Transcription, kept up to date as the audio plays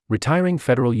Retiring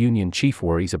federal union chief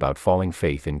worries about falling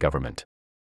faith in government.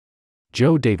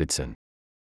 Joe Davidson.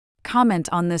 Comment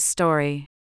on this story.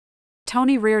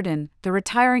 Tony Reardon, the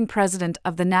retiring president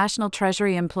of the National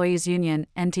Treasury Employees Union,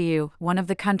 NTU, one of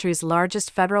the country's largest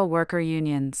federal worker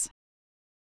unions,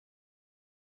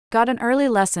 got an early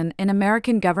lesson in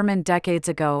American government decades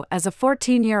ago as a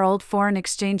 14-year-old foreign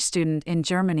exchange student in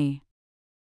Germany.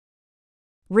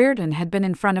 Reardon had been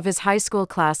in front of his high school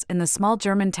class in the small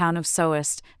German town of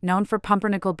Soest, known for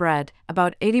pumpernickel bread,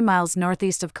 about 80 miles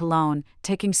northeast of Cologne,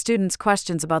 taking students'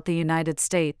 questions about the United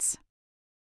States.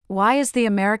 Why is the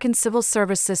American civil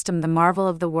service system the marvel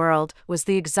of the world, was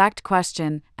the exact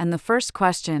question, and the first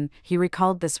question, he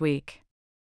recalled this week.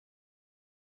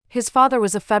 His father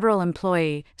was a federal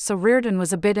employee, so Reardon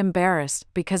was a bit embarrassed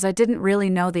because I didn't really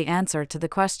know the answer to the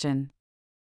question.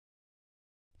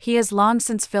 He has long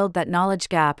since filled that knowledge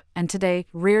gap, and today,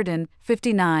 Reardon,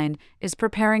 59, is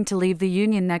preparing to leave the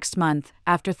union next month,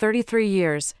 after 33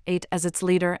 years, 8 as its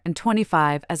leader and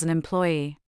 25 as an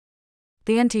employee.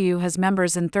 The NTU has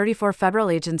members in 34 federal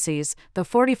agencies, though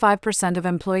 45% of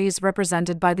employees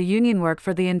represented by the union work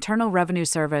for the Internal Revenue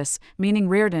Service, meaning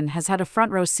Reardon has had a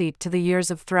front-row seat to the years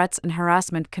of threats and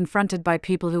harassment confronted by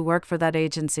people who work for that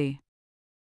agency.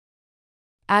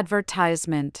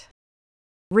 Advertisement.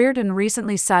 Reardon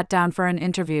recently sat down for an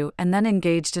interview and then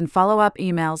engaged in follow-up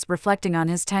emails reflecting on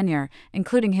his tenure,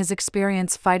 including his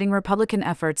experience fighting Republican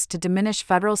efforts to diminish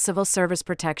federal civil service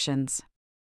protections.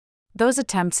 Those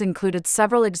attempts included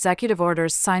several executive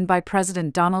orders signed by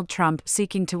President Donald Trump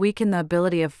seeking to weaken the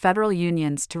ability of federal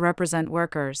unions to represent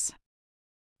workers.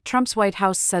 Trump's White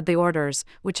House said the orders,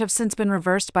 which have since been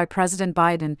reversed by President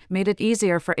Biden, made it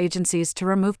easier for agencies to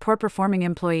remove poor-performing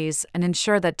employees and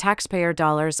ensure that taxpayer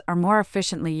dollars are more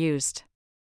efficiently used.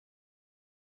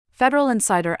 Federal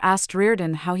Insider asked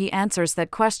Reardon how he answers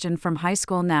that question from high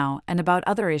school now and about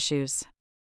other issues.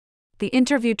 The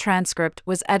interview transcript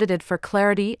was edited for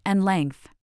clarity and length.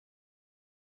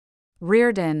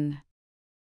 Reardon.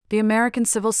 The American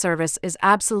civil service is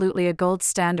absolutely a gold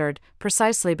standard,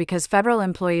 precisely because federal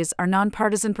employees are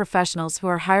nonpartisan professionals who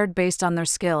are hired based on their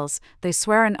skills, they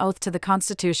swear an oath to the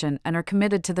Constitution and are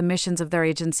committed to the missions of their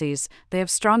agencies, they have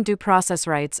strong due process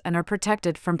rights and are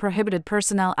protected from prohibited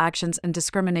personnel actions and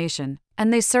discrimination,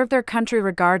 and they serve their country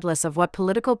regardless of what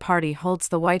political party holds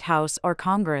the White House or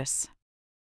Congress.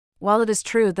 While it is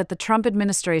true that the Trump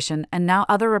administration and now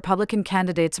other Republican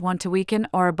candidates want to weaken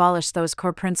or abolish those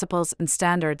core principles and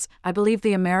standards, I believe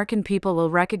the American people will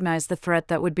recognize the threat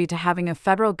that would be to having a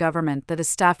federal government that is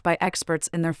staffed by experts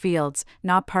in their fields,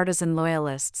 not partisan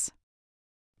loyalists.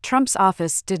 Trump's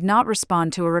office did not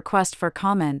respond to a request for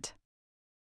comment.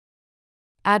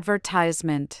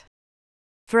 Advertisement.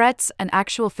 Threats and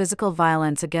actual physical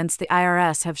violence against the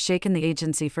IRS have shaken the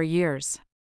agency for years.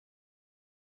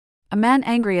 A man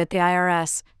angry at the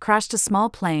IRS crashed a small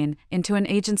plane into an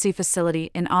agency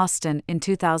facility in Austin in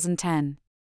 2010.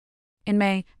 In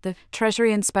May, the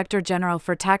Treasury Inspector General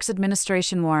for Tax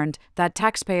Administration warned that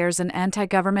taxpayers and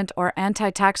anti-government or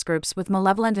anti-tax groups with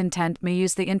malevolent intent may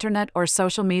use the internet or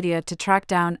social media to track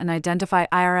down and identify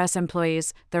IRS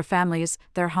employees, their families,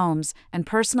 their homes, and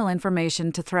personal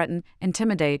information to threaten,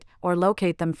 intimidate, or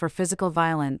locate them for physical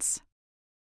violence.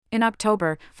 In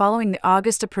October, following the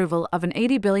August approval of an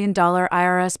 $80 billion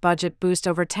IRS budget boost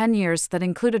over 10 years that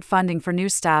included funding for new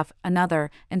staff,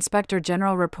 another Inspector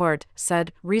General report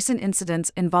said recent incidents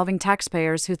involving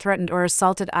taxpayers who threatened or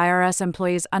assaulted IRS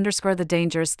employees underscore the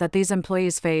dangers that these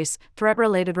employees face.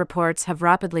 Threat-related reports have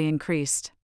rapidly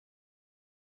increased.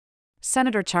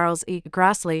 Senator Charles E.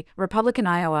 Grassley, Republican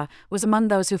Iowa, was among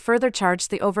those who further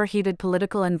charged the overheated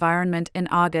political environment in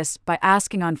August by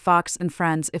asking on Fox and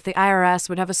Friends if the IRS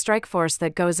would have a strike force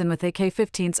that goes in with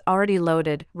AK-15s already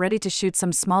loaded, ready to shoot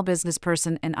some small business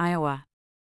person in Iowa.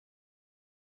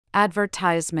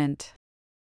 Advertisement.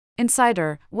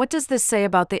 Insider, what does this say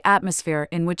about the atmosphere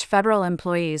in which federal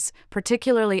employees,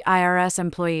 particularly IRS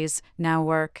employees, now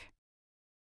work?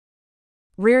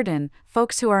 Reardon,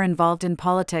 folks who are involved in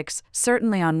politics,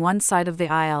 certainly on one side of the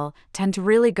aisle, tend to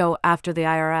really go after the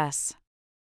IRS.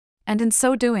 And in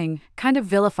so doing, kind of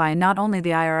vilify not only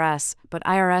the IRS, but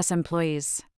IRS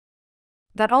employees.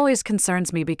 That always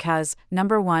concerns me because,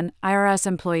 number one, IRS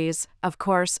employees, of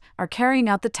course, are carrying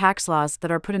out the tax laws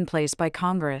that are put in place by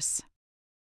Congress.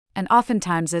 And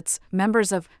oftentimes it's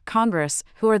members of Congress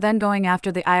who are then going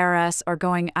after the IRS or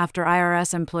going after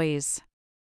IRS employees.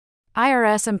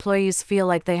 IRS employees feel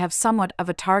like they have somewhat of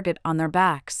a target on their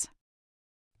backs.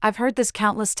 I've heard this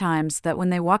countless times that when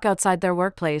they walk outside their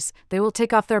workplace, they will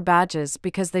take off their badges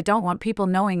because they don't want people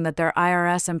knowing that they're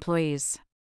IRS employees.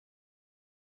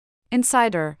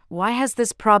 Insider, why has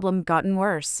this problem gotten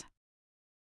worse?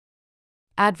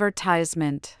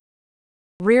 Advertisement.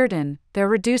 Reardon, they're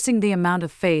reducing the amount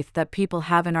of faith that people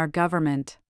have in our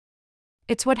government.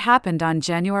 It's what happened on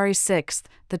January 6,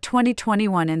 the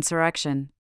 2021 insurrection.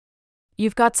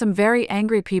 You've got some very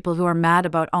angry people who are mad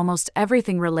about almost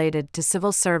everything related to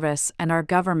civil service and our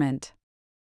government.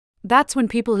 That's when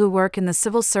people who work in the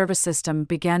civil service system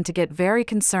began to get very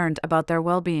concerned about their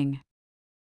well-being.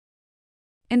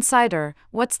 Insider,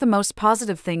 what's the most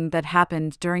positive thing that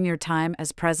happened during your time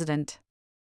as president?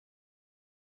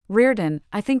 Reardon,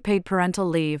 I think paid parental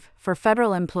leave for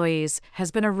federal employees has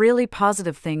been a really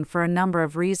positive thing for a number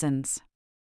of reasons.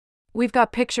 We've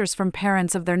got pictures from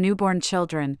parents of their newborn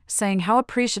children saying how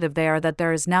appreciative they are that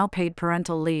there is now paid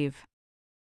parental leave.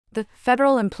 The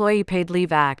Federal Employee Paid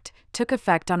Leave Act took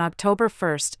effect on October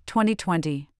 1,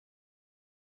 2020.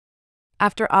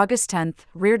 After August 10,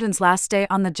 Reardon's last day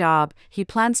on the job, he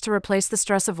plans to replace the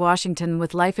stress of Washington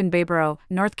with life in Bayboro,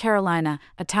 North Carolina,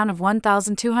 a town of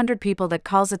 1,200 people that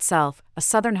calls itself a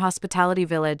Southern hospitality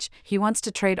village. He wants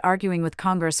to trade arguing with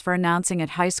Congress for announcing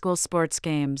at high school sports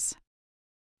games.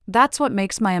 That's what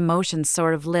makes my emotions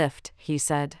sort of lift, he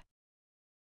said.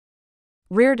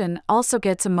 Reardon also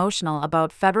gets emotional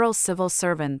about federal civil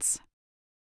servants.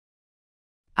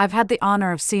 I've had the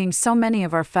honor of seeing so many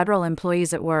of our federal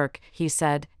employees at work, he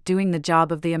said, doing the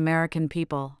job of the American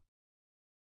people.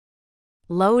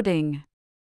 Loading.